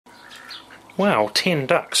Wow, 10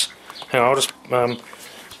 ducks. Hang on, I'll just, I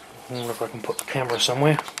wonder if I can put the camera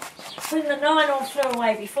somewhere. When the 9 all flew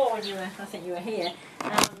away before, when I think you were here,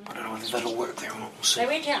 I don't know whether that'll work there or not, we'll see. they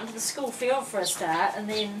went out into the school field for a start, and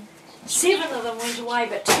then 7 of them went away,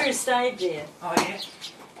 but 2 stayed there. Oh, yeah?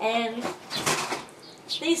 And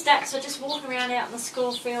these ducks were just walking around out in the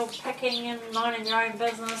school field, picking and minding their own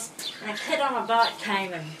business, and a kid on a bike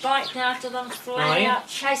came and biked after them, flew out,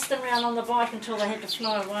 chased them around on the bike until they had to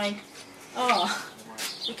fly away. Oh,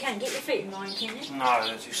 you can't get your feet in mine, can you? No,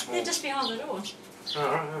 they're too small. They're just behind the door.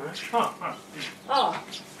 Alright. Oh,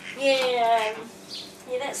 yeah,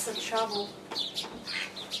 that's the trouble.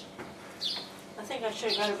 I think I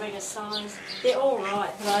should have got a bigger size. They're all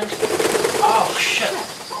right, though. Oh, shit.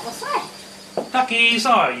 What was that? Duckies,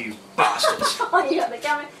 oh, you bastards. Oh, you got the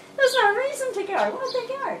going. There's no reason to go. Where'd they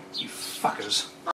go? You fuckers.